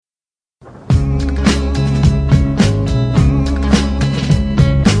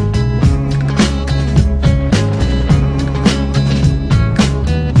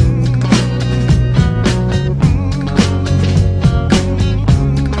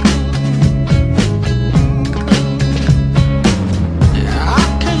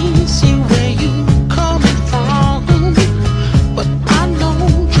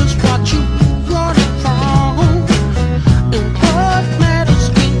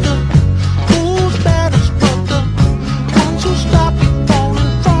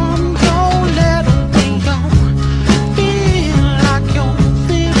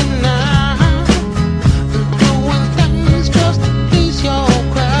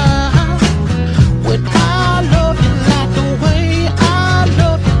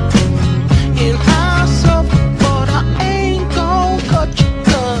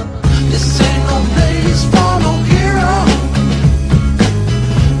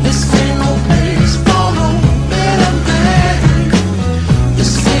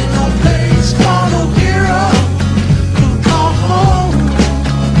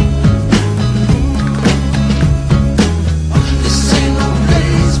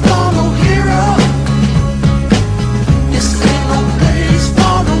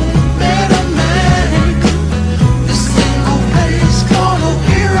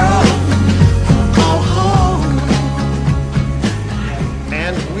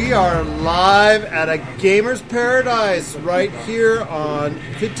We are live at a Gamer's Paradise right here on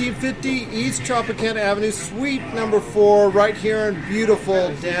 1550 East Tropicana Avenue, Suite number 4, right here in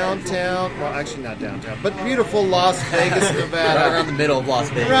beautiful downtown, well, actually not downtown, but beautiful Las Vegas, Nevada. Right around the middle of Las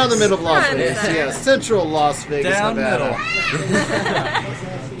Vegas. Around the middle of Las Vegas, yeah. Central Las Vegas, Down Nevada.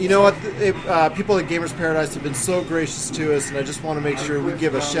 You know what? People at Gamers Paradise have been so gracious to us, and I just want to make sure we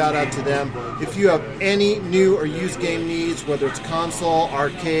give a shout out to them. If you have any new or used game needs, whether it's console,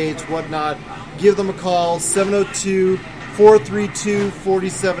 arcades, whatnot, give them a call,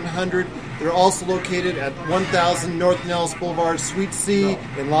 702-432-4700. They're also located at 1000 North Nellis Boulevard, Suite C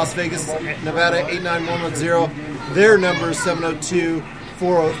in Las Vegas, Nevada, 89110. Their number is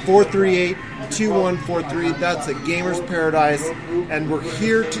 702-438-2143. That's a Gamer's Paradise. And we're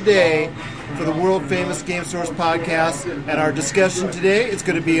here today for the world famous Game Source podcast. And our discussion today is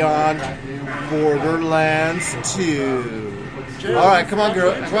going to be on Borderlands 2. All right, come on,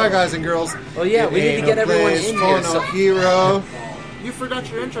 guys and girls. Oh yeah, we need to get everyone in here. So hero. You forgot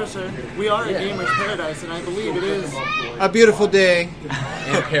your intro, sir. We are at Gamers Paradise, and I believe it is A beautiful day.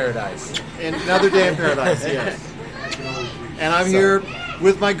 In paradise. Another day in paradise, yes. And I'm here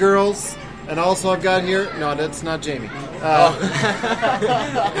with my girls, and also I've got here... No, that's not Jamie.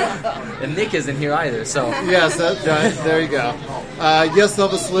 And Nick isn't here either, so... Yes, there you go. Yes,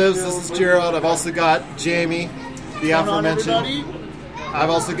 Elvis Lives. This is Gerald. I've also got Jamie, the aforementioned. everybody.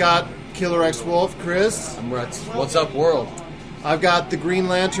 I've also got Killer X Wolf, Chris. What's up, world? I've got the Green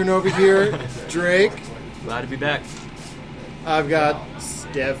Lantern over here, Drake. Glad to be back. I've got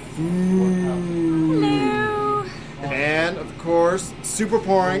Steffu. Hello. And, of course, super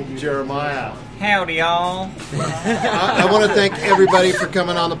pouring, Jeremiah. Howdy, y'all. I want to thank everybody for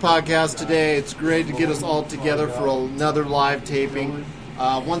coming on the podcast today. It's great to get us all together for another live taping.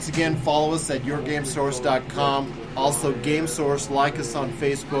 Once again, follow us at yourgamesource.com. Also, GameSource, like us on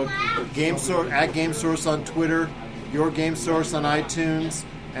Facebook. GameSource at GameSource on Twitter. Your Game Source on iTunes,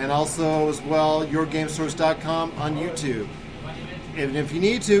 and also as well yourgamesource.com on YouTube. And if you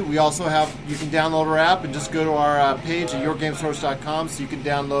need to, we also have, you can download our app and just go to our page at yourgamesource.com so you can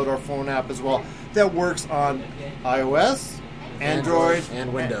download our phone app as well. That works on iOS, Android,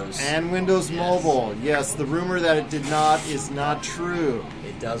 and Windows. And Windows Mobile. Yes, the rumor that it did not is not true.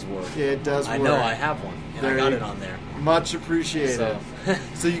 It does work. It does work. I know, I have one, and I got it on there. Much appreciated. So.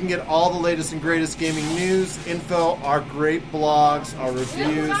 So you can get all the latest and greatest gaming news, info, our great blogs, our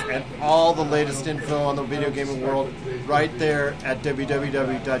reviews, and all the latest info on the video gaming world right there at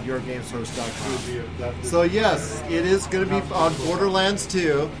www.yourgamesource.com. So yes, it is going to be on Borderlands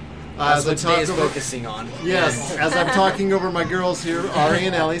 2. That's what today is focusing on. Yes, as I'm talking over my girls here, Ari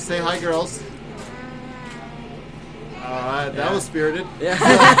and Ellie. Say hi, girls. All right, that was spirited.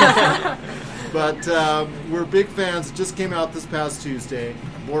 Yeah. But we're big fans. It just came out this past Tuesday.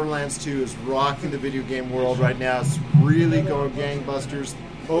 Borderlands 2 is rocking the video game world right now. It's really going gangbusters.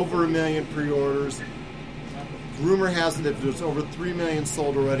 Over 1 million pre-orders. Rumor has it that there's over 3 million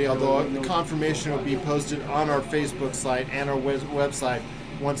sold already, although the confirmation will be posted on our Facebook site and our website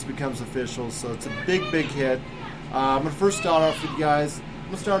once it becomes official. So it's a big, big hit. I'm going to first start off with you guys. I'm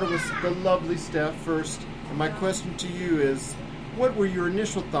going to start with the lovely Steph first. And my question to you is, what were your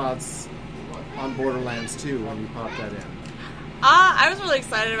initial thoughts on Borderlands 2 when you popped that in? I was really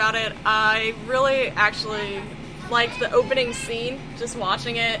excited about it. I really actually liked the opening scene, just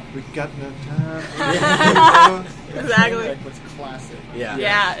watching it. We got no time. Exactly. It's classic. Yeah.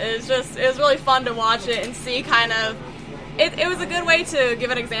 Yeah, it was really fun to watch it and see kind of... It was a good way to give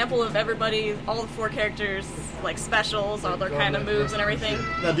an example of everybody, all the 4 characters, like specials, all their kind of moves and everything.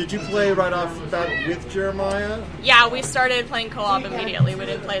 Now, did you play right off the bat with Jeremiah? Yeah, we started playing co-op immediately. We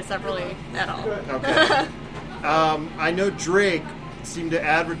didn't play it separately at all. Okay. I know Drake seemed to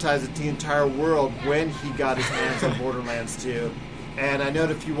advertise it to the entire world when he got his hands on Borderlands 2. And I know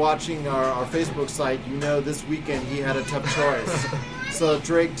that if you're watching our Facebook site, you know this weekend he had a tough choice. So,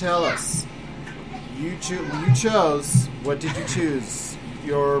 Drake, tell us. You chose. What did you choose?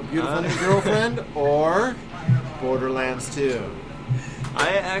 Your beautiful new girlfriend or Borderlands 2?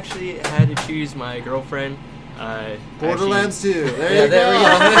 I actually had to choose my girlfriend. Borderlands 2. There you go. There we go.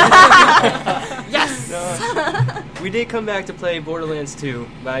 Yes! We did come back to play Borderlands 2,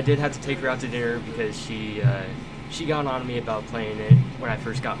 but I did have to take her out to dinner because she got on me about playing it when I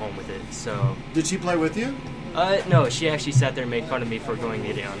first got home with it. So Did she play with you? no, she actually sat there and made fun of me for going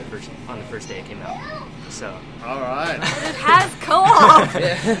it on the first day it came out. So All right. It has co-op!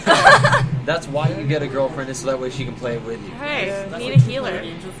 That's why you get a girlfriend, is so that way she can play with you. Right, need a healer.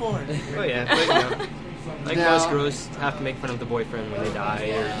 Games are for. oh yeah, but, like Now- most girls have to make fun of the boyfriend when they die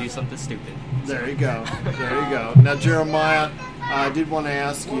or do something stupid. There you go. There you go. Now, Jeremiah, I did want to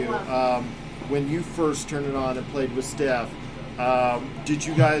ask you, when you first turned it on and played with Steph, did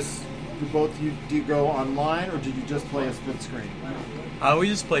you guys, did you go online, or did you just play a split screen? We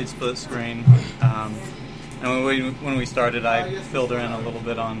just played split screen. And when we started, I filled her in a little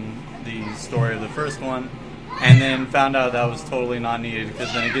bit on the story of the first one, and then found out that was totally not needed,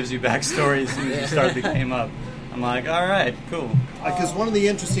 because then it gives you backstory as soon as you start the game up. I'm like, all right, cool. Because one of the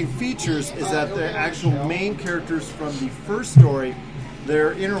interesting features is that the actual main characters from the first story,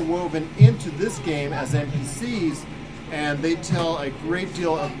 they're interwoven into this game as NPCs, and they tell a great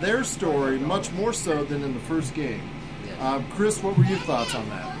deal of their story, much more so than in the first game. Chris, what were your thoughts on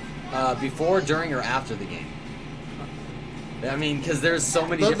that? Before, during, or after the game? I mean, because there's so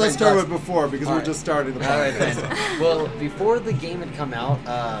many different... Let's start with before, because we're just starting the All right, podcast. then. Well, before the game had come out...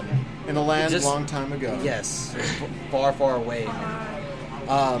 in a land long time ago. Yes, far, far away.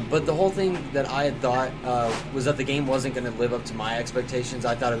 But the whole thing that I had thought was that the game wasn't going to live up to my expectations.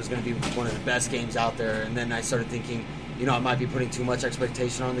 I thought it was going to be one of the best games out there, and then I started thinking, I might be putting too much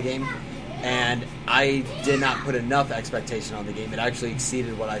expectation on the game. And I did not put enough expectation on the game. It actually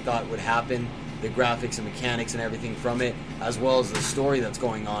exceeded what I thought would happen. The graphics and mechanics and everything from it, as well as the story that's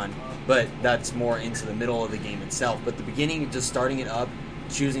going on. But that's more into the middle of the game itself. But the beginning, just starting it up,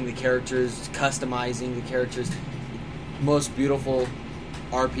 choosing the characters, customizing the characters, most beautiful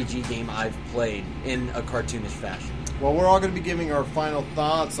RPG game I've played in a cartoonish fashion. Well, we're all going to be giving our final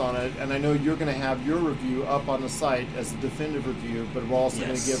thoughts on it, and I know you're going to have your review up on the site as a definitive review, but we're also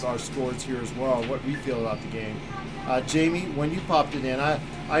going to give our scores here as well, what we feel about the game. Jamie, when you popped it in,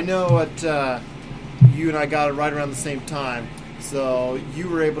 I know that you and I got it right around the same time, so you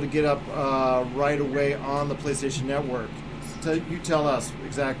were able to get up right away on the PlayStation Network. So you tell us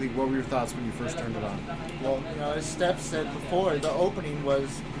exactly what were your thoughts when you first turned it on. Well, as Steph said before, the opening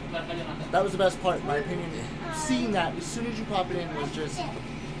was the best part, in my opinion. Seeing that as soon as you pop it in was just,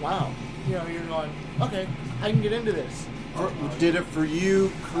 wow. You're going, okay, I can get into this. Did it for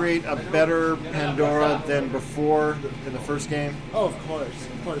you create a better Pandora than before in the first game? Oh, of course.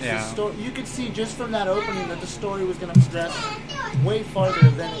 Yeah. The story, you could see just from that opening that the story was going to progress way farther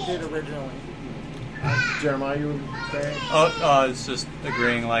than it did originally. Jeremiah, you were saying? It's just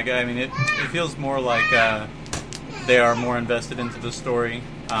agreeing. It feels more like they are more invested into the story.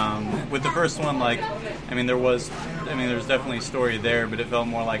 With the first one, there's definitely story there, but it felt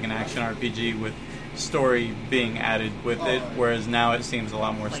more like an action RPG with story being added with it, whereas now it seems a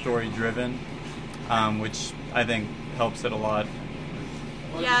lot more story driven, which I think helps it a lot.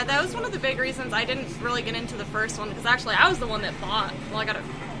 Yeah, that was one of the big reasons I didn't really get into the first one, because actually I was the one that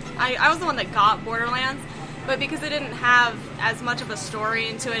I was the one that got Borderlands, but because it didn't have as much of a story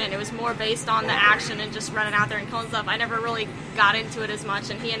into it, and it was more based on the action and just running out there and killing stuff, I never really got into it as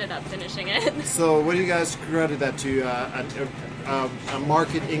much, and he ended up finishing it. So what do you guys credit that to? A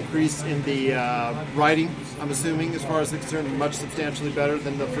market increase in the writing, I'm assuming, as far as it's concerned, much substantially better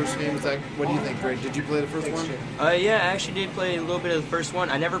than the first game. Is that, what do you think, Greg? Did you play the first one? Yeah, I actually did play a little bit of the first one.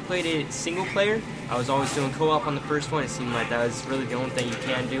 I never played it single player. I was always doing co-op on the first one. It seemed like that was really the only thing you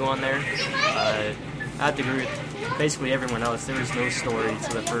can do on there. I have to agree with basically everyone else. There was no story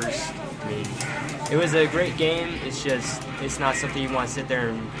to the first. I mean, it was a great game. It's not something you want to sit there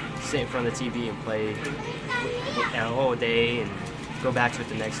and sit in front of the TV and play a whole day and go back to it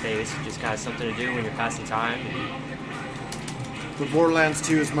the next day. It's just kind of something to do when you're passing time. But Borderlands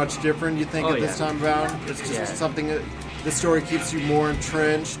 2 is much different, you think, this time around? It's just something that the story keeps you more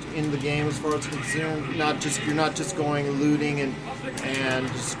entrenched in the game as far as it's concerned. You're not just going and looting and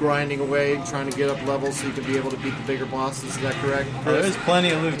just grinding away, trying to get up levels so you can be able to beat the bigger bosses. Is that correct? There's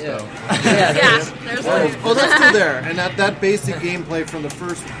plenty of loot, though. There's Oh, that's still there, and that basic gameplay from the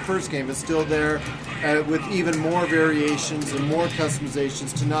first game is still there, with even more variations and more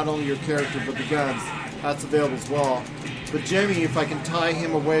customizations to not only your character but the guns. That's available as well. But Jimmy, if I can tie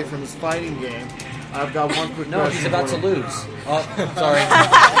him away from his fighting game, I've got one quick question. No, he's about to lose. Oh, sorry.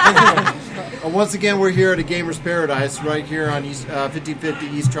 Once again, we're here at a Gamer's Paradise, right here on 1550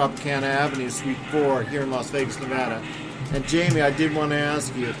 East Tropicana Avenue, Suite 4, here in Las Vegas, Nevada. And Jamie, I did want to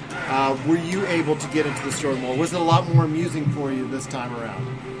ask you, were you able to get into the story more? Was it a lot more amusing for you this time around?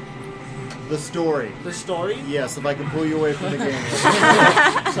 The story. The story? Yes, if I can pull you away from the game.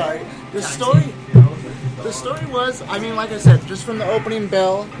 Sorry. The story was, like I said, just from the opening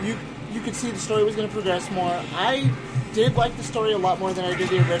bell, you could see the story was going to progress more. I did like the story a lot more than I did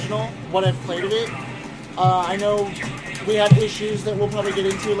the original, what I've played of it. I know we had issues that we'll probably get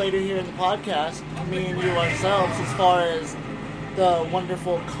into later here in the podcast, me and you ourselves, as far as the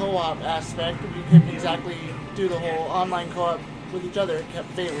wonderful co-op aspect. We couldn't exactly do the whole online co-op with each other. It kept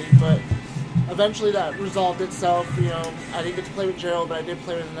failing, but eventually that resolved itself. You know, I didn't get to play with Gerald, but I did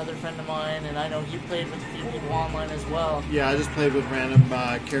play with another friend of mine, and I know he played with a few people online as well. Yeah, I just played with random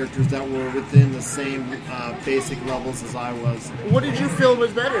characters that were within the same basic levels as I was. What did you feel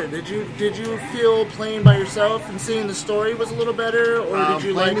was better? Did you feel playing by yourself and seeing the story was a little better, or did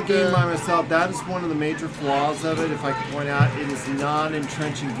you playing like the game by myself? That is one of the major flaws of it. If I could point out, it is not an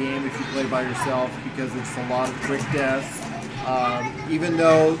entrenching game if you play by yourself because it's a lot of quick deaths. Even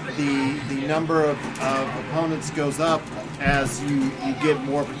though the number of opponents goes up as you get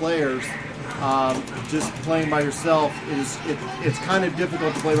more players, just playing by yourself it's kind of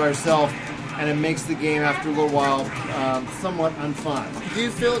difficult to play by yourself, and it makes the game after a little while somewhat unfun. Do you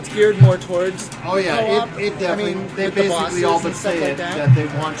feel it's geared more towards? Oh yeah, co-op? it definitely. I mean, they with the basically all bosses but and stuff say like it that? they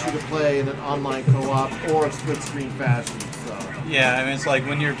want you to play in an online co-op or a split screen fashion. So. Yeah, I mean, it's like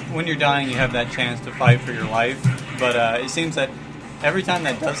when you're dying, you have that chance to fight for your life. But it seems that every time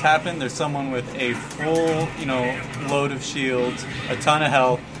that does happen, there's someone with a full, load of shields, a ton of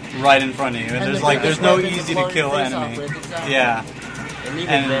health, right in front of you, and there's no easy to kill enemy. Exactly. Yeah. And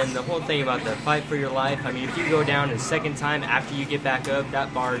even then, the whole thing about the fight for your life, I mean, if you go down a second time after you get back up,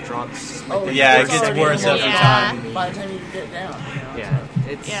 that bar drops. Yeah, it gets worse every time. By the time you get down.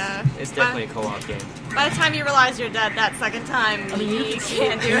 Yeah, it's definitely a co-op game. By the time you realize you're dead that second time, I mean, you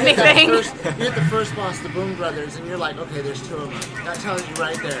can't do you hit anything. you hit the first boss, the Boom Brothers, and you're like, okay, there's two of them. That tells you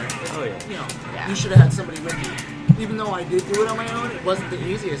right there. Oh, yeah. You should have had somebody with you. Even though I did do it on my own, it wasn't the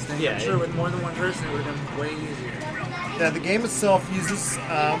easiest thing. Yeah, I'm sure with more than one person, it would have been way easier. Yeah, the game itself uses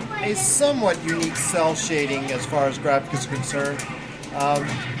a somewhat unique cell shading as far as graphics are concerned.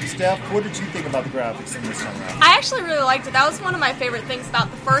 Steph, what did you think about the graphics in this time around? I actually really liked it. That was one of my favorite things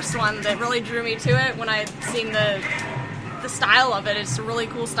about the first one that really drew me to it when I seen the style of it. It's a really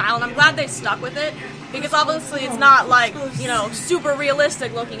cool style, and I'm glad they stuck with it because obviously it's not like, super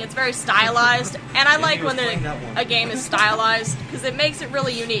realistic looking. It's very stylized, and I like when a game is stylized because it makes it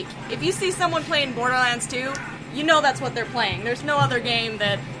really unique. If you see someone playing Borderlands 2, you know that's what they're playing. There's no other game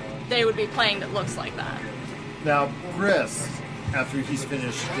that they would be playing that looks like that. Now, Chris, after he's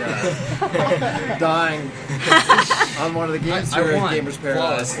finished dying on one of the games here at Gamers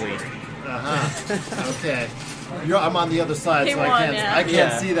Paradise. Okay. I'm on the other side, He so won, I can't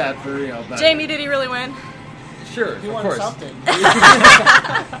Yeah. see that for real. But Jamie, did he really win? Sure, You of want course. something.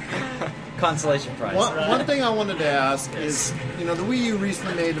 Consolation prize. One thing I wanted to ask is, the Wii U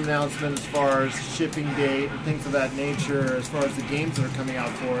recently made an announcement as far as shipping date and things of that nature, as far as the games that are coming out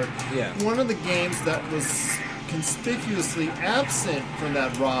for it. Yeah. One of the games that was conspicuously absent from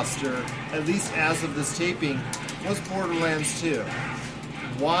that roster, at least as of this taping, was Borderlands 2.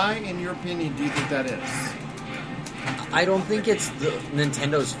 Why, in your opinion, do you think that is? I don't think it's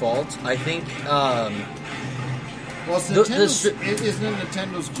Nintendo's fault. I think Well, isn't it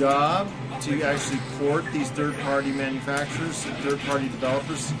Nintendo's job to actually port these third-party manufacturers and third-party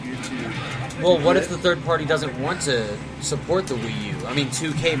developers to well, what if the third party doesn't want to support the Wii U? I mean,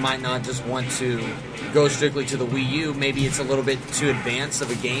 2K might not just want to go strictly to the Wii U. Maybe it's a little bit too advanced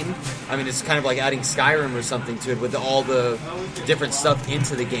of a game. I mean, it's kind of like adding Skyrim or something to it with all the different stuff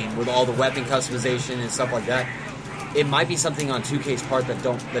into the game, with all the weapon customization and stuff like that. It might be something on 2K's part that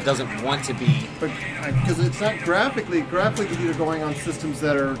doesn't want to be. But because it's not graphically they're going on systems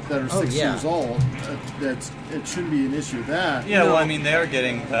that are 6 years old. It shouldn't be an issue with that. Yeah, well, I mean, they are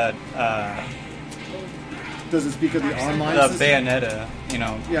getting that Does it speak of the online the system? Bayonetta,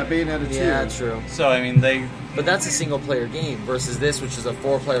 Yeah, Bayonetta 2. Yeah, true. So I mean, But that's a single player game versus this, which is a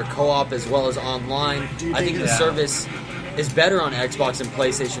 4-player co-op as well as online. Do you I think think the it's- service is better on Xbox and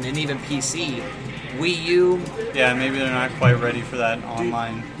PlayStation and even PC. Wii U, yeah, maybe they're not quite ready for that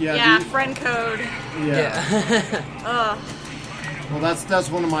online. Yeah, do you- friend code. Ugh. Well, that's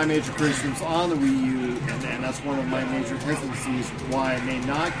one of my major criticisms on the Wii U, and that's one of my major hesitancies why I may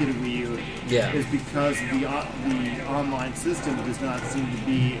not get a Wii U. Yeah. Is because the online system does not seem to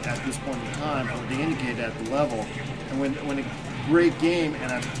be at this point in time, or to indicate at the level. And when a great game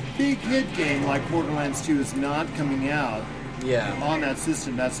and a big hit game like Borderlands 2 is not coming out yeah. on that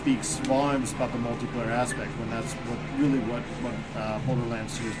system, that speaks volumes about the multiplayer aspect. When that's what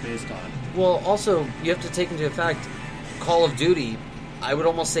Borderlands 2 is based on. Well, also, you have to take into effect Call of Duty. I would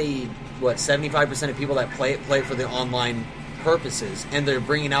almost say, 75% of people that play it for the online purposes, and they're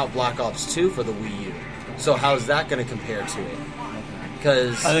bringing out Black Ops 2 for the Wii U. So how's that going to compare to it?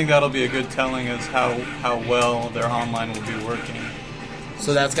 Because I think that'll be a good telling as how well their online will be working.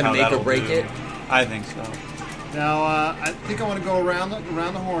 so that's going How to make or that'll break do. it. I think so. Now, I think I want to go around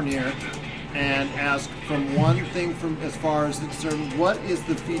the horn here and ask from one thing from as far as it's concerned, what is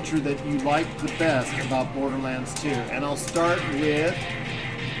the feature that you like the best about Borderlands 2? And I'll start with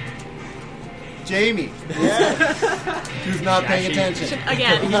Jamie, who's not paying attention.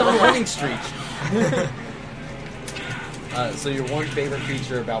 Again. He's on a winning streak. So your one favorite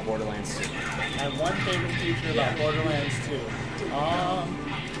feature about Borderlands 2? My one favorite feature about Borderlands 2.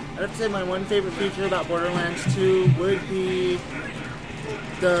 I'd have to say my one favorite feature about Borderlands 2 would be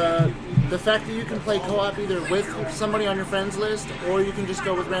the fact that you can play co-op either with somebody on your friends list or you can just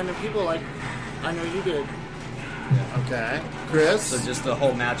go with random people like I know you did. Okay. Chris? So just the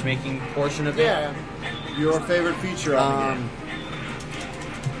whole matchmaking portion of it? Yeah. Your favorite feature on the game?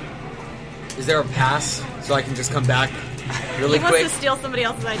 Is there a pass so I can just come back really He quick? wants to steal somebody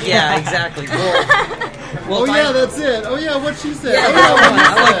else's idea. Yeah, exactly. Well, Oh, yeah, that's it. Oh, yeah, what she said. Yeah, Oh, that yeah, one.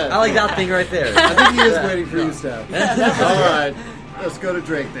 what you said. I like that thing right there. I think he is waiting for you, Steph. All right. Let's go to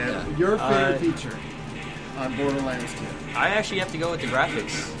Drake then. Yeah. Your favorite feature on Borderlands 2? I actually have to go with the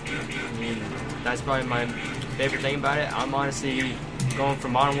graphics. I mean, that's probably my favorite thing about it. I'm honestly going for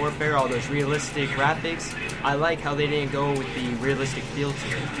Modern Warfare, all those realistic graphics. I like how they didn't go with the realistic feel to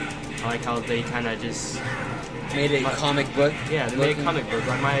it. I like how they kind of just Made a comic book. Yeah, they made a comic book.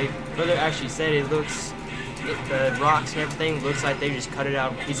 Like my brother actually said, the rocks and everything looks like they just cut it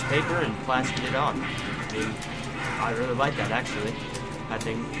out of a piece of paper and plastered it on. I mean, I really like that actually. I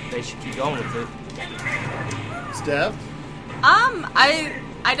think they should keep going with it. Steph?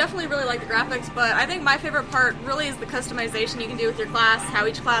 I definitely really like the graphics, but I think my favorite part really is the customization you can do with your class, how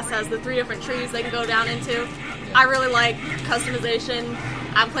each class has the 3 different trees they can go down into. I really like customization.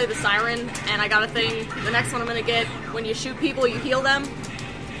 I play the Siren, and I got a thing. The next one I'm going to get, when you shoot people, you heal them.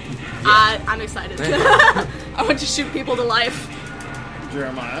 I'm excited. I want to shoot people to life.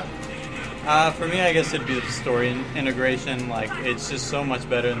 Jeremiah? For me, I guess it'd be the story integration. Like, it's just so much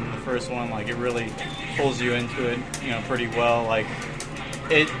better than the first one. Like, it really pulls you into it, pretty well. Like,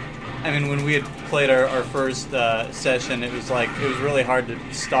 when we had played our first session, it was really hard to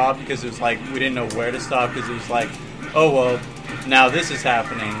stop because it was like we didn't know where to stop because it was like, oh, well, now this is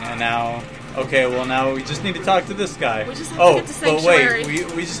happening, and now, okay, well, now we just need to talk to this guy. We just have to get to Sanctuary. But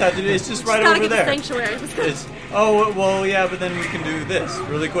wait, we just have to, it's just right Gotta over get there. to Sanctuary. It's, oh, well, yeah, but then we can do this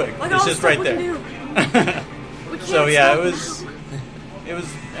really quick. Look at It's all just the stuff right we there. can do. We can't So yeah, stop. it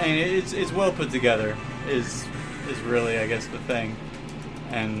was. I mean, it's well put together. Is really, I guess, the thing,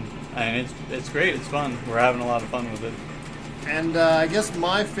 and it's great. It's fun. We're having a lot of fun with it. And I guess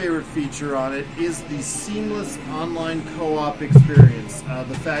my favorite feature on it is the seamless online co-op experience.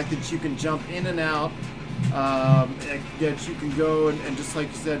 The fact that you can jump in and out, that you can go and just like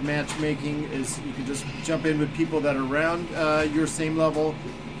you said, matchmaking is you can just jump in with people that are around your same level.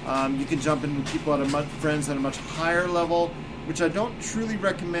 You can jump in with people friends at a much higher level, which I don't truly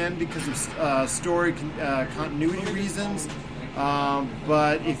recommend because of story continuity reasons.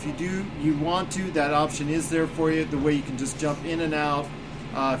 But if you want to, that option is there for you. The way you can just jump in and out.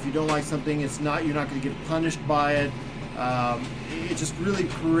 If you don't like something, you're not going to get punished by it. It just really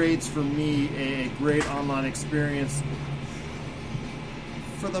creates for me a great online experience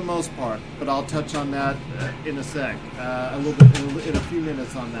for the most part. But I'll touch on that in a sec, a little bit in a few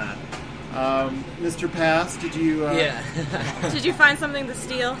minutes on that. Mr. Pass, did you? Yeah. Did you find something to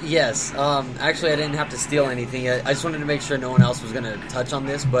steal? Yes. Actually, I didn't have to steal anything. I just wanted to make sure no one else was going to touch on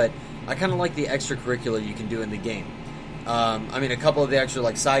this, but I kind of like the extracurricular you can do in the game. A couple of the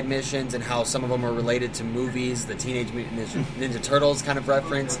extra side missions and how some of them are related to movies, the Teenage Mutant Ninja Turtles kind of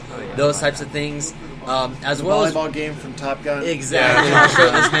reference, those types of things, as well as volleyball game from Top Gun. Exactly. I'll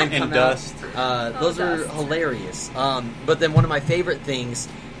show this man come In dust. Those are hilarious. But then one of my favorite things,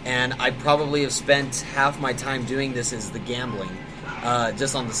 and I probably have spent half my time doing this, is the gambling,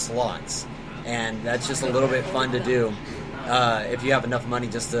 just on the slots, and that's just a little bit fun to do. If you have enough money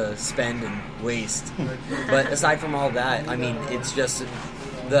just to spend and waste. But aside from all that, it's just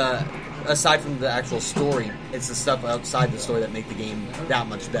aside from the actual story, it's the stuff outside the story that make the game that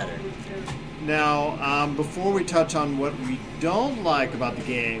much better. Now, before we touch on what we don't like about the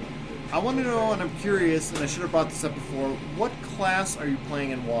game, I want to know, and I'm curious, and I should have brought this up before, what class are you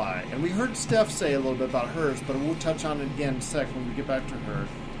playing and why? And we heard Steph say a little bit about hers, but we'll touch on it again in a sec when we get back to her.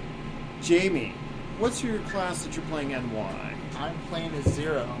 Jamie, what's your class that you're playing and why? I'm playing as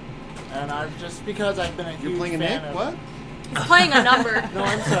Zero, and because I've been a huge You're playing a fan Nick? of... What? He's playing a number. No,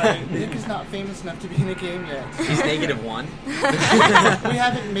 I'm sorry. Nick is not famous enough to be in a game yet. He's -1. We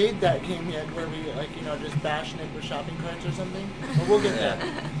haven't made that game yet where we, just bash Nick with shopping carts or something. But we'll get there.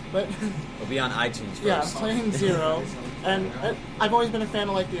 But It'll be on iTunes first. yeah, I'm playing Zero, and I've always been a fan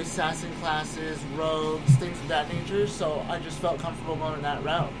of the assassin classes, rogues, things of that nature, so I just felt comfortable going in that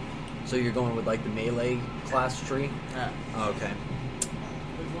route. So you're going with the melee class tree? Yeah. Oh, okay.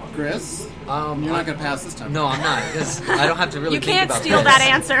 Chris? You're not going to pass this time. No, I'm not, because I don't have to really You think can't about steal this. that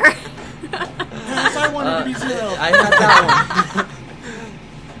answer. Yes, I wanted to be Zero. I had that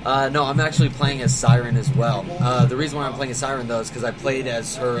one. No, I'm actually playing as Siren as well. The reason why I'm playing as Siren, though, is because I played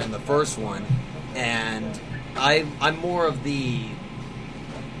as her in the first one, and I'm more of the...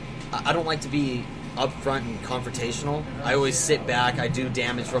 I don't like to be upfront and confrontational. I always sit back, I do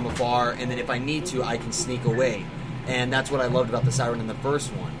damage from afar, and then if I need to, I can sneak away. And that's what I loved about the Siren in the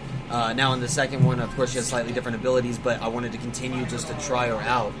first one. Now in the second one, of course, she has slightly different abilities, but I wanted to continue just to try her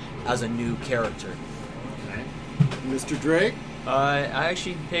out as a new character. Mr. Drake? I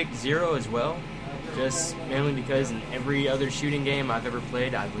actually picked Zero as well, just mainly because in every other shooting game I've ever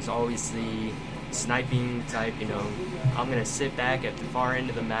played, I was always the sniping type, I'm going to sit back at the far end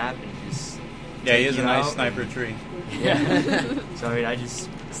of the map and just... Yeah, he has take a you nice out. sniper tree. Yeah. So, I just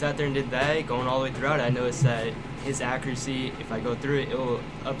sat there and did that, going all the way throughout. I noticed that his accuracy, if I go through it, it'll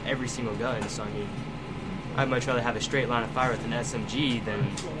up every single gun. So, I'd much rather have a straight line of fire with an SMG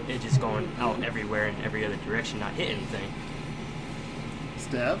than it just going out everywhere in every other direction, not hit anything.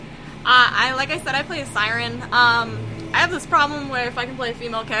 Steph? Like I said, I play a Siren. I have this problem where if I can play a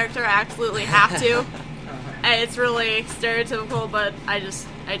female character, I absolutely have to. And it's really stereotypical, but I do.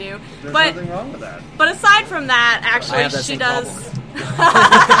 There's But nothing wrong with that. But aside from that, I actually, have that she same does.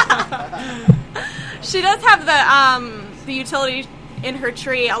 She does have the utility in her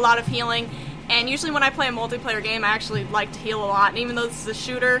tree, a lot of healing. And usually when I play a multiplayer game, I actually like to heal a lot. And even though this is a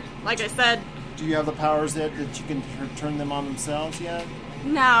shooter, like I said, Do you have the powers that you can turn them on themselves yet?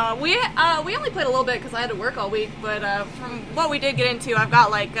 no, we only played a little bit because I had to work all week. But from what we did get into, I've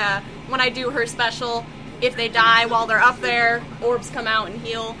got when I do her special, if they die while they're up there, orbs come out and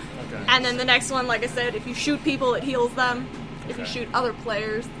heal. Okay. And then the next one, like I said, if you shoot people, it heals them. If you shoot other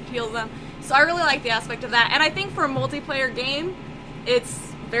players, it heals them. So I really like the aspect of that. And I think for a multiplayer game, it's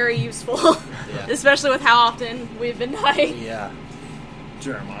very useful, especially with how often we've been dying. Yeah.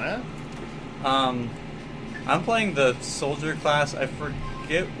 Jeremiah? I'm playing the soldier class. I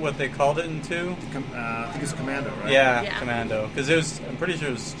forget what they called it in 2. I think it's Commando, right? Yeah, Commando. Because I'm pretty sure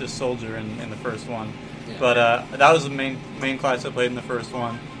it was just soldier in the first one. Yeah. But that was the main class I played in the first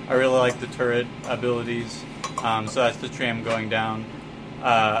one. I really like the turret abilities. So that's the tree I'm going down.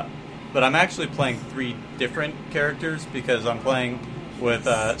 But I'm actually playing 3 different characters because I'm playing with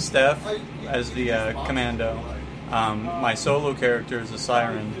Steph as the Commando. My solo character is a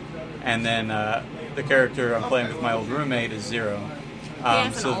Siren. And then the character I'm playing with my old roommate is Zero. Yeah,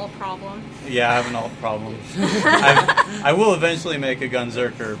 it's an alt problem. Yeah, I have an alt problem. I will eventually make a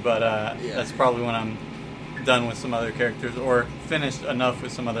Gunzerker, but that's probably when I'm done with some other characters or finished enough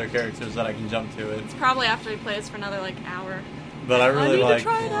with some other characters that I can jump to it. It's probably after he plays for another hour. But I really need to like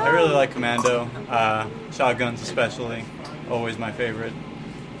try it out. I really like Commando, shotguns especially, always my favorite.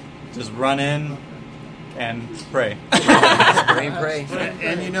 Just run in and pray. Spray and pray.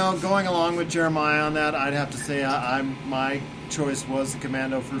 And going along with Jeremiah on that, I'd have to say my choice was the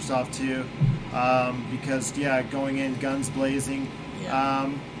Commando first off too, because going in guns blazing,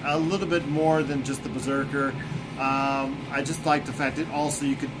 a little bit more than just the Berserker. I just like the fact that also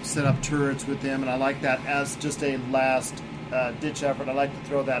you could set up turrets with them, and I like that as just a last ditch effort. I like to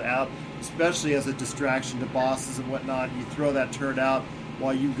throw that out, especially as a distraction to bosses and whatnot. You throw that turret out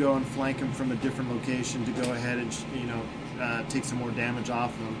while you go and flank them from a different location to go ahead and take some more damage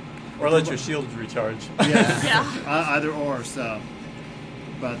off them. Or let your shields recharge. Yeah. Either or. So,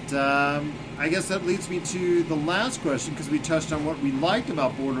 but I guess that leads me to the last question because we touched on what we liked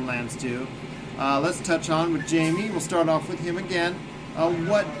about Borderlands 2. Let's touch on with Jamie. We'll start off with him again.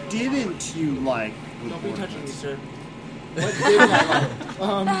 What didn't you like with Don't be touching me, Borderlands? sir. What didn't I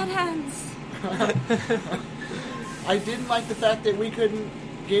like? Bad hands. I didn't like the fact that we couldn't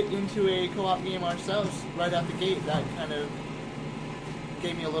get into a co-op game ourselves right out the gate. That kind of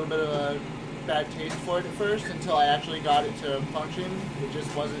gave me a little bit of a bad taste for it at first until I actually got it to function. It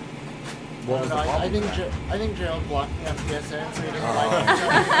just wasn't. What was the problem I think with that? I think Gerald blocked me on PSN, so he didn't like it.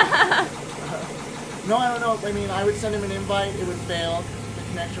 No, I don't know. I mean, I would send him an invite, it would fail. The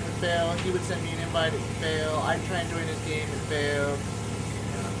connection would fail. He would send me an invite, it would fail. I'd try and join his game, it failed.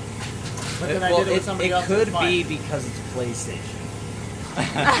 But then I did it with somebody else. It could it was fine. be because it's PlayStation.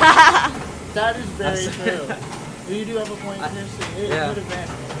 That is very true. You do have a point, seriously. It Yeah. could have been.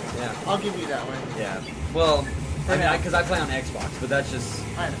 Yeah. I'll give you that one. Yeah. Well, because I play on Xbox, but that's just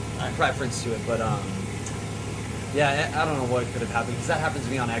I know. preference to it. But yeah, I don't know what could have happened because that happens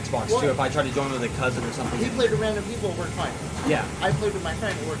to me on Xbox Well- too. If I try to join with a cousin or something. He played with random people, it worked fine. Yeah. I played with my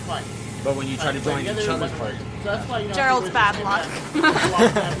friend, it worked fine. But when you try to join each together, other's it party, wasn't working. So that's why, Gerald's bad luck. you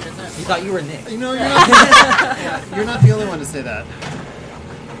thought you were Nick. You're not, you're not the only one to say that.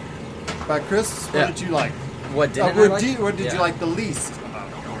 But Chris, what Yeah. did you like? What didn't I what like? did Yeah. you like the least about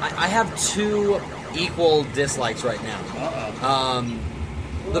I have two equal dislikes right now.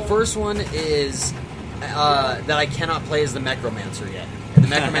 The first one is that I cannot play as the Necromancer yet. And the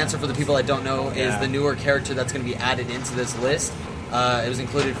Necromancer, for the people that don't know, is the newer character that's going to be added into this list. It was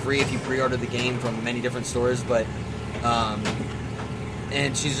included free if you pre-ordered the game from many different stores, but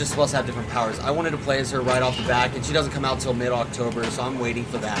and she's just supposed to have different powers. I wanted to play as her right off the bat, and she doesn't come out till mid-October, so I'm waiting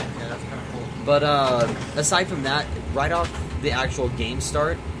for that. Yeah, that's kind of cool. But aside from that, right off the actual game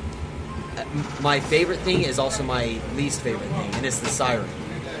start, my favorite thing is also my least favorite thing, and it's the Siren.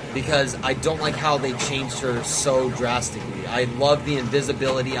 Because I don't like how they changed her so drastically. I love the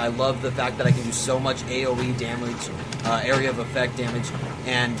invisibility. I love the fact that I can do so much AoE damage, area of effect damage,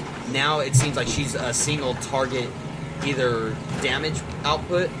 and now it seems like she's a single target, either damage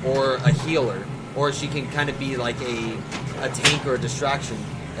output or a healer, or she can kind of be like a tank or a distraction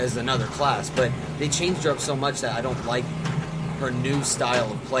as another class. But they changed her up so much that I don't like her new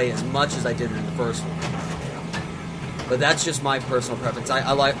style of play as much as I did in the first one. But that's just my personal preference.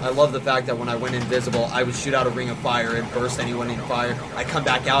 I love the fact that when I went invisible, I would shoot out a ring of fire and burst anyone in fire. I come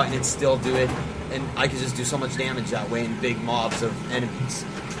back out and it'd still do it, and I could just do so much damage that way in big mobs of enemies.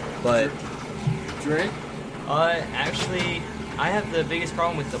 But Drake? Actually, I have the biggest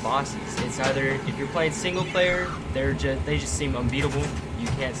problem with the bosses. It's either if you're playing single player, they just seem unbeatable. You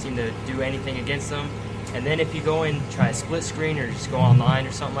can't seem to do anything against them. And then if you go and try a split screen or just go online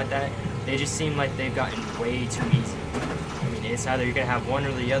or something like that, they just seem like they've gotten way too easy. I mean, it's either you're going to have one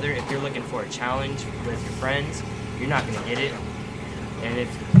or the other. If you're looking for a challenge with your friends, you're not going to get it. And if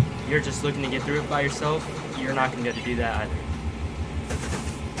you're just looking to get through it by yourself, you're not going to be able to do that either.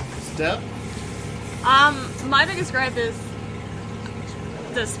 Steph? My biggest gripe is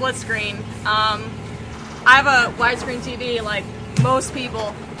the split screen. I have a widescreen TV like most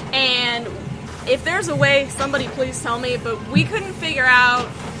people, and if there's a way, somebody please tell me, but we couldn't figure out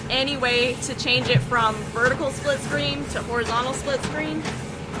any way to change it from vertical split screen to horizontal split screen,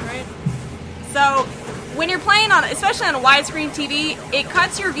 right? So when you're playing on, especially on a widescreen TV, it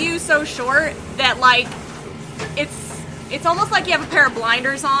cuts your view so short that like it's almost like you have a pair of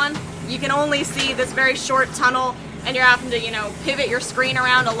blinders on. You can only see this very short tunnel, and you're having to, pivot your screen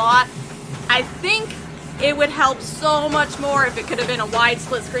around a lot. I think it would help so much more if it could have been a wide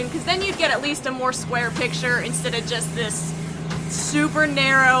split screen, because then you'd get at least a more square picture instead of just this super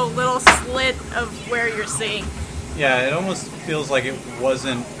narrow little slit of where you're seeing. Yeah, it almost feels like it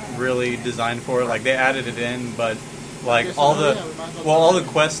wasn't really designed for it. Like they added it in, but like all the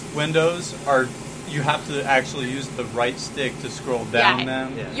quest windows are, you have to actually use the right stick to scroll down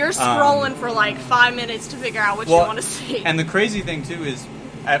them. Yeah. You're scrolling for like 5 minutes to figure out what you want to see. And the crazy thing too is,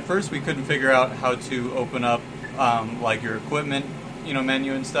 at first we couldn't figure out how to open up like your equipment,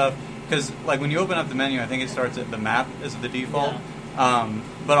 menu and stuff. Because like when you open up the menu, I think it starts at the map as the default. Yeah.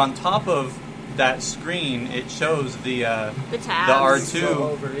 But on top of that screen, it shows the tabs. the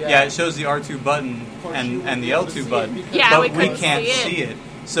R2. It shows the R2 button and the L2 button. Yeah, but we couldn't can't see it.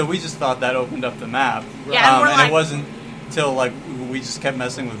 So we just thought that opened up the map. Yeah, and it wasn't till like we just kept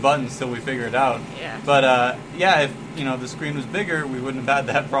messing with buttons till we figured it out. Yeah. But if the screen was bigger, we wouldn't have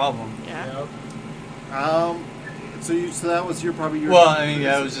had that problem. Yeah. So that was probably your. Well, I mean,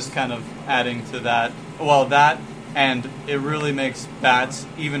 it was just kind of adding to that. Well, that, and it really makes bats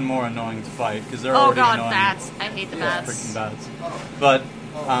even more annoying to fight because they're already annoying. Bats! I hate the bats. Freaking bats. But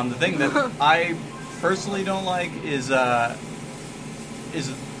the thing that I personally don't like is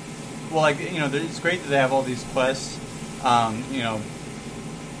it's great that they have all these quests.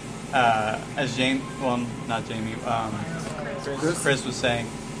 As Jamie, well, not Jamie, Chris was saying,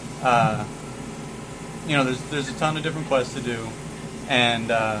 there's a ton of different quests to do,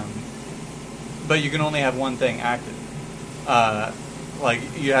 and but you can only have one thing active. Like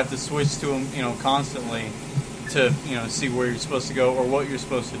you have to switch to them, constantly to see where you're supposed to go or what you're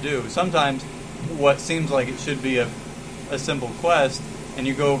supposed to do. Sometimes what seems like it should be a simple quest, and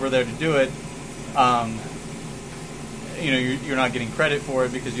you go over there to do it. You're not getting credit for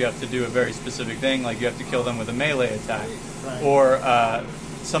it because you have to do a very specific thing, like you have to kill them with a melee attack, Right. or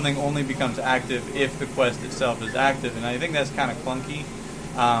something only becomes active if the quest itself is active, and I think that's kind of clunky.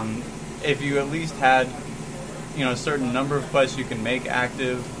 If you at least had, a certain number of quests you can make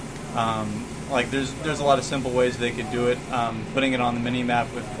active, like there's a lot of simple ways they could do it. Putting it on the mini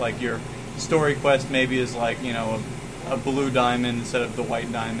map with like your story quest maybe is like a blue diamond instead of the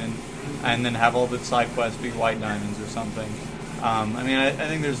white diamond, and then have all the side quests be white diamonds or something. I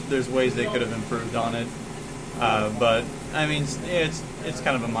think there's ways they could have improved on it, but I mean it's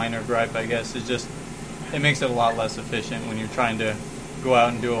kind of a minor gripe, I guess. It makes it a lot less efficient when you're trying to go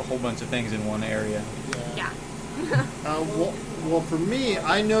out and do a whole bunch of things in one area. Yeah. Well, for me,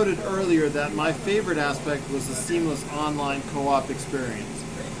 I noted earlier that my favorite aspect was the seamless online co-op experience.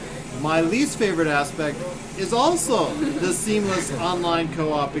 My least favorite aspect is also the seamless online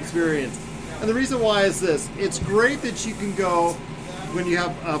co-op experience. And the reason why is this. It's great that you can go, when you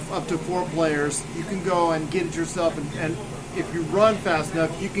have up to 4 players, you can go and get it yourself, and if you run fast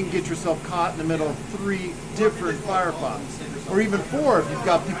enough, you can get yourself caught in the middle of 3 different firepots. Or even 4 if you've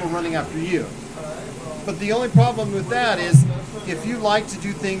got people running after you. But the only problem with that is, if you like to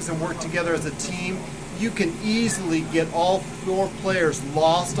do things and work together as a team, you can easily get all 4 players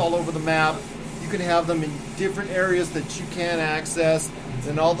lost all over the map. You can have them in different areas that you can't access.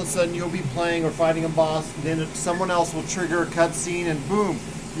 Then all of a sudden you'll be playing or fighting a boss. Then someone else will trigger a cutscene and boom,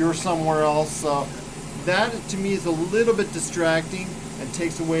 you're somewhere else. So that to me is a little bit distracting and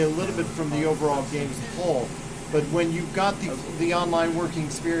takes away a little bit from the overall game as a whole. But when you've got the online working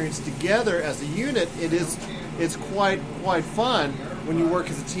experience together as a unit, it's quite fun when you work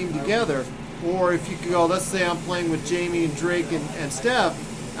as a team together. Or if you could go, let's say I'm playing with Jamie and Drake and Steph,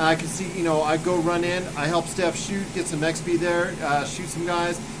 I can see, I go run in, I help Steph shoot, get some XP there, shoot some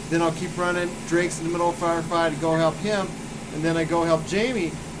guys, then I'll keep running, Drake's in the middle of a firefight, I go help him, and then I go help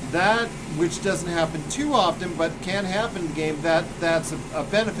Jamie. That, which doesn't happen too often, but can happen in the game, that's a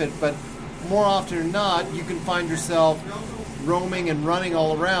benefit. But more often than not, you can find yourself roaming and running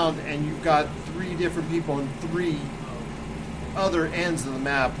all around, and you've got 3 different people in 3 other ends of the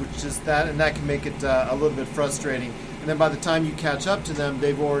map, which is that, and that can make it a little bit frustrating. And then by the time you catch up to them,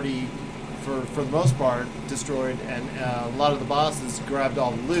 they've already, for the most part, destroyed, and a lot of the bosses grabbed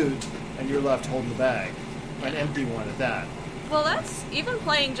all the loot, and you're left holding the bag, an empty one at that. Well, that's even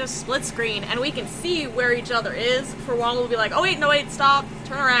playing just split screen, and we can see where each other is. For a while, we'll be like, oh, wait, stop,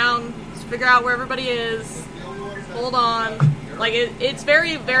 turn around, just figure out where everybody is, hold on. Like, it's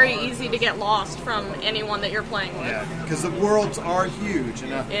very, very easy to get lost from anyone that you're playing with. Yeah, because the worlds are huge.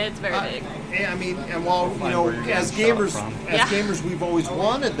 And, it's very big. I mean, and while, as gamers, we've always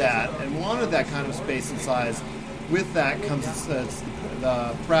wanted that, and wanted that kind of space and size. With that comes the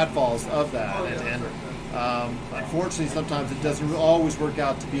pratfalls of that. And unfortunately, sometimes it doesn't always work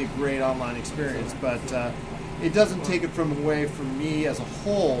out to be a great online experience. But it doesn't take it away from me as a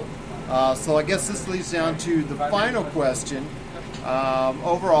whole. So I guess this leads down to the final question.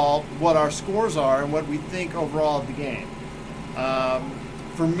 Overall, what our scores are and what we think overall of the game.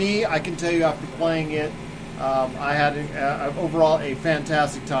 For me, I can tell you after playing it, I had overall a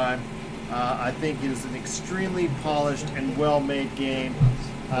fantastic time. I think it is an extremely polished and well-made game.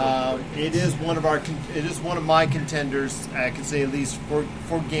 It is one of my contenders. I can say at least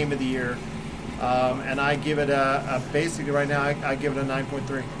for Game of the Year, and I give it basically right now I give it a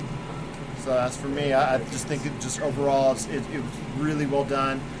 9.3. So that's for me. I just think overall it was really well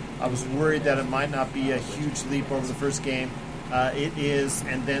done. I was worried that it might not be a huge leap over the first game. It is,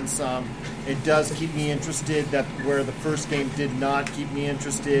 and then some. It does keep me interested, that where the first game did not keep me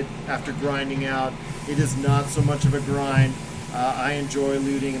interested after grinding out. It is not so much of a grind. I enjoy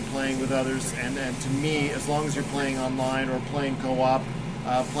looting and playing with others, and to me, as long as you're playing online or playing co-op,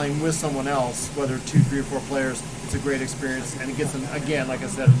 playing with someone else, whether 2, 3, or 4 players, it's a great experience, and it gets, again, like I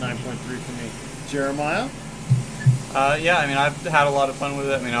said, a 9.3 for me. Jeremiah? Yeah, I mean, I've had a lot of fun with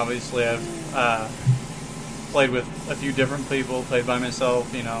it. I mean, obviously, I've played with a few different people, played by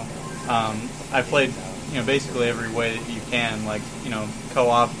myself, I've played, basically every way that you can, like,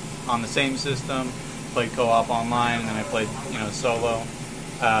 co-op on the same system, played co-op online, and then I played, solo.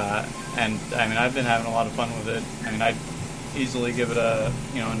 And, I mean, I've been having a lot of fun with it. I mean, I'd easily give it a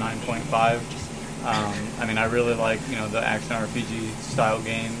 9.5. I mean, I really like, the action RPG style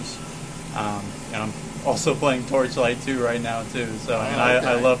games. I'm also playing Torchlight 2 right now, too. So, I mean,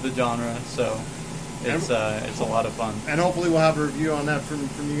 I love the genre, so it's a lot of fun. And hopefully we'll have a review on that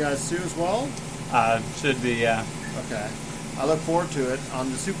from you guys, too, as well? Should be, yeah. Okay. I look forward to it on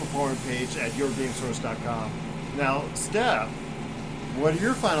the Superforum page at yourgamesource.com. Now, Steph, what are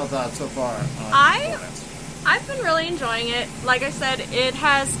your final thoughts so far on I've been really enjoying it. Like I said, it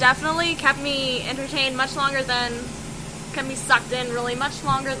has definitely kept me entertained kept me sucked in really much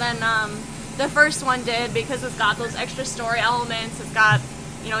longer than the first one did, because it's got those extra story elements, it's got,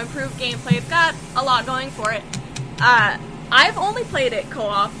 improved gameplay, it's got a lot going for it. I've only played it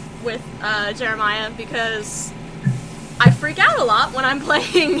co-op with Jeremiah because I freak out a lot when I'm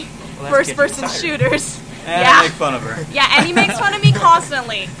playing first-person shooters. And I make fun of her. Yeah, and he makes fun of me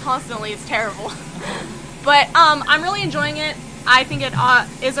constantly. Constantly, it's terrible. But I'm really enjoying it. I think it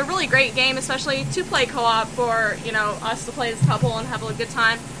is a really great game, especially to play co-op for, us to play as a couple and have a good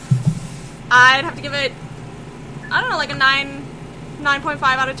time. I'd have to give it, I don't know, like a 9.5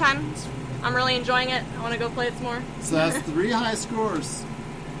 out of 10. It's I'm really enjoying it. I want to go play it some more. So that's 3 high scores.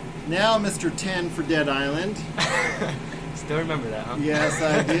 Now, Mr. 10 for Dead Island. Still remember that, huh? Yes,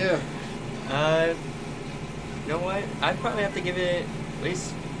 I do. You know what? I'd probably have to give it at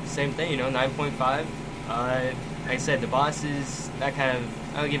least same thing, 9.5. Like I said, the bosses, I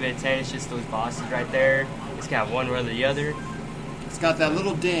would give it a 10. It's just those bosses right there. It's kind of one or the other. It's got that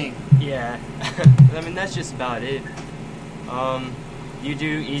little ding. Yeah. I mean, that's just about it. You do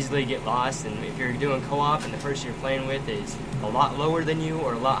easily get lost, and if you're doing co-op and the person you're playing with is a lot lower than you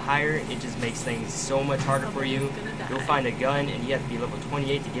or a lot higher, it just makes things so much harder for you. You'll find a gun, and you have to be level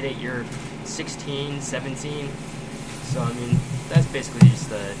 28 to get it. You're 16, 17. So, I mean, that's basically just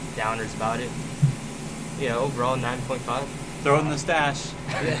the downers about it. Yeah, overall, 9.5. Throw it in the stash.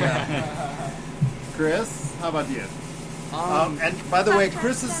 Chris, how about you? And by the way,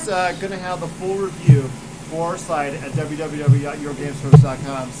 Chris is going to have the full review for our site at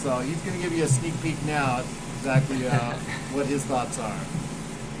www.yourgamesource.com. So he's going to give you a sneak peek now at exactly what his thoughts are.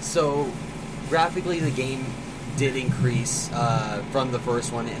 So, graphically, the game did increase from the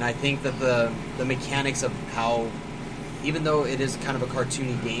first one, and I think that the mechanics of how, even though it is kind of a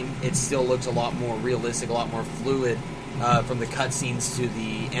cartoony game, it still looks a lot more realistic, a lot more fluid from the cutscenes to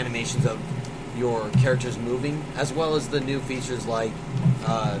the animations of your characters moving, as well as the new features like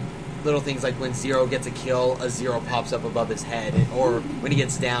little things like when Zero gets a kill, a zero pops up above his head, or when he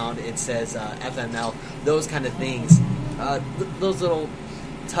gets downed, it says FML. Those kind of things, those little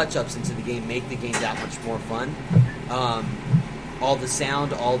touch-ups into the game make the game that much more fun. All the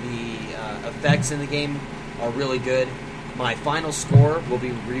sound, all the effects in the game are really good. My final score will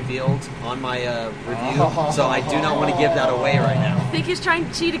be revealed on my review, so I do not want to give that away right now. I think he's trying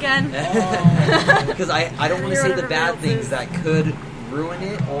to cheat again. Because I don't want to say the bad things that could ruin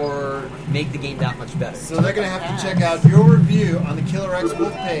it or make the game that much better. So they're going to have to check out your review on the Killer X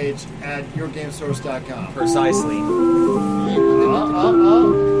Wolf page at yourgamesource.com. Precisely.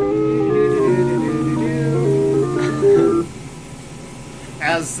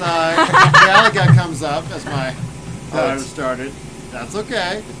 As Galaga comes up, as my daughter started, that's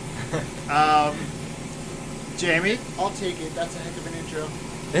okay. Jamie? I'll take it. That's a heck of an intro.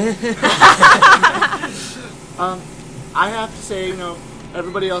 I have to say,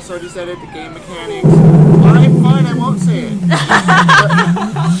 everybody else already said it, the game mechanics. Fine, I won't say it.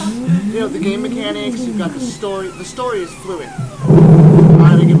 But, the game mechanics, you've got the story. The story is fluid.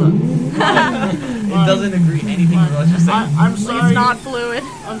 Alright, I give up. It doesn't agree anything with what you're saying. I'm sorry. It's not fluid.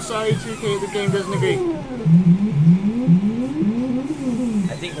 I'm sorry, 2K, the game doesn't agree.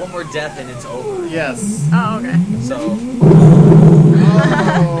 I think one more death and it's over. Yes. Oh, okay. So...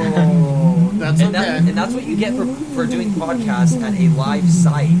 That's okay. And that's what you get for doing podcasts at a live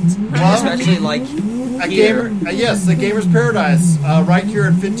site. Well, especially like a here. the Gamer's Paradise, right here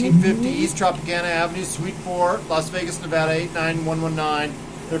at 1550 East Tropicana Avenue, Suite 4, Las Vegas, Nevada 89119.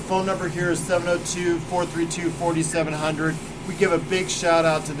 Their phone number here is 702-432-4700. We give a big shout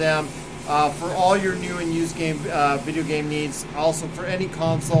out to them for all your new and used video game needs. Also for any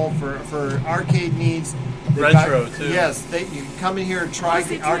console, for arcade needs. Retro, too. Yes, you can come in here and try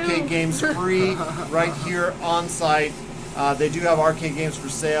the arcade games free right here on site. They do have arcade games for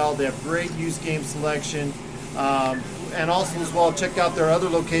sale. They have great used game selection. And also as well, check out their other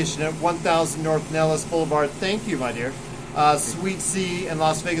location at 1000 North Nellis Boulevard. Thank you, my dear. Suite C in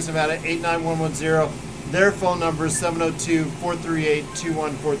Las Vegas, Nevada, 89110. Their phone number is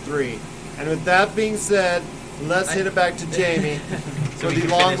 702-438-2143. And with that being said, let's hit it back to Jamie for the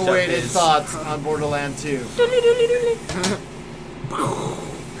long-awaited thoughts on Borderlands 2.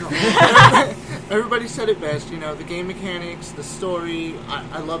 Everybody said it best, the game mechanics, the story.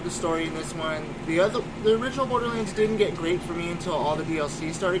 I love the story in this one. The original Borderlands didn't get great for me until all the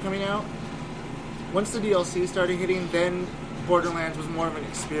DLC started coming out. Once the DLC started hitting, then Borderlands was more of an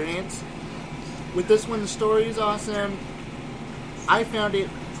experience. With this one, the story is awesome. I found it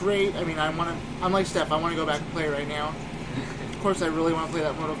great. I mean, I'm like Steph, I want to go back and play it right now. Of course, I really want to play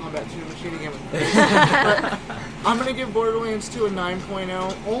that Mortal Kombat 2 machine again with Chris. But I'm going to give Borderlands 2 a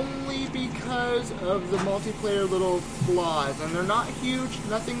 9.0 only because of the multiplayer little flaws. And they're not huge,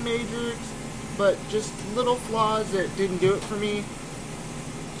 nothing major, but just little flaws that didn't do it for me.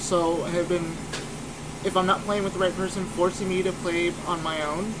 So have been, if I'm not playing with the right person, forcing me to play on my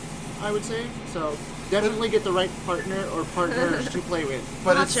own, I would say. So definitely get the right partner or partners to play with.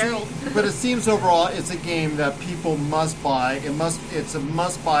 But it seems overall it's a game that people must buy. It's a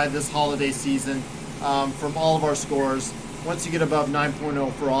must buy this holiday season from all of our scores. Once you get above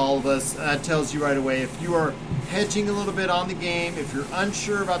 9.0 for all of us, that tells you right away if you are hedging a little bit on the game, if you're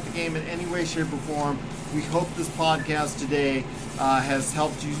unsure about the game in any way, shape, or form, we hope this podcast today has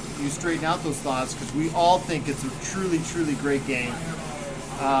helped you straighten out those thoughts, because we all think it's a truly, truly great game.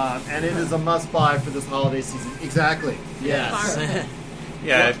 And it is a must-buy for this holiday season. Exactly. Yes.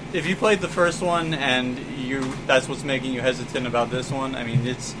 Yeah, if you played the first one and that's what's making you hesitant about this one, I mean,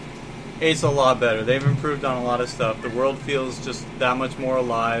 it's a lot better. They've improved on a lot of stuff. The world feels just that much more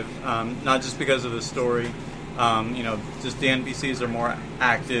alive, not just because of the story. Just the NPCs are more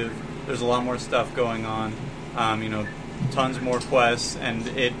active. There's a lot more stuff going on. Tons more quests, and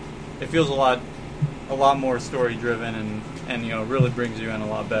it feels a lot more story driven, and really brings you in a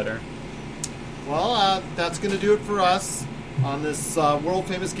lot better. Well, that's going to do it for us on this world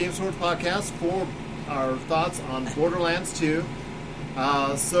famous Game Sword podcast for our thoughts on Borderlands 2.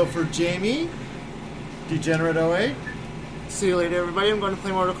 So for Jamie, Degenerate 08. See you later, everybody. I'm going to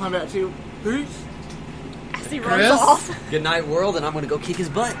play Mortal Kombat 2. Peace. As he Chris? runs off. Good night, world, and I'm going to go kick his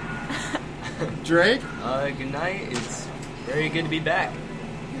butt. Drake, Good night. It's very good to be back.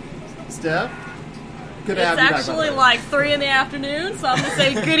 Steph. Good to It's have you back, by actually the way. like 3 in the afternoon, so I'm going to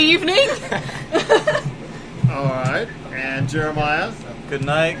say good evening. All right. And Jeremiah. Good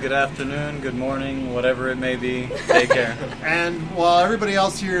night, good afternoon, good morning, whatever it may be. Take care. And while everybody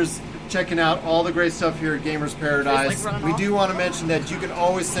else here is checking out all the great stuff here at Gamers Paradise, Just, like, running we off. do want to mention that you can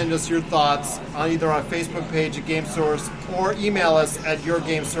always send us your thoughts on either our Facebook page at GameSource or email us at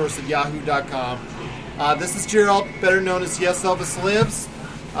yourgamesource@yahoo.com. This is Gerald, better known as Yes Elvis Lives.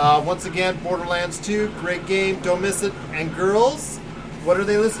 Once again, Borderlands 2, great game, don't miss it. And girls, what are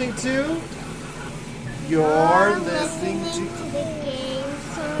they listening to? You're listening to... the Game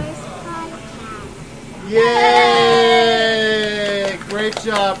Source podcast. Yay! Great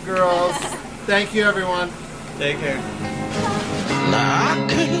job, girls. Thank you, everyone. Take care. Now I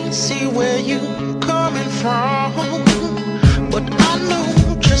couldn't see where you coming from, but I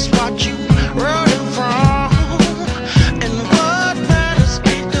know just what you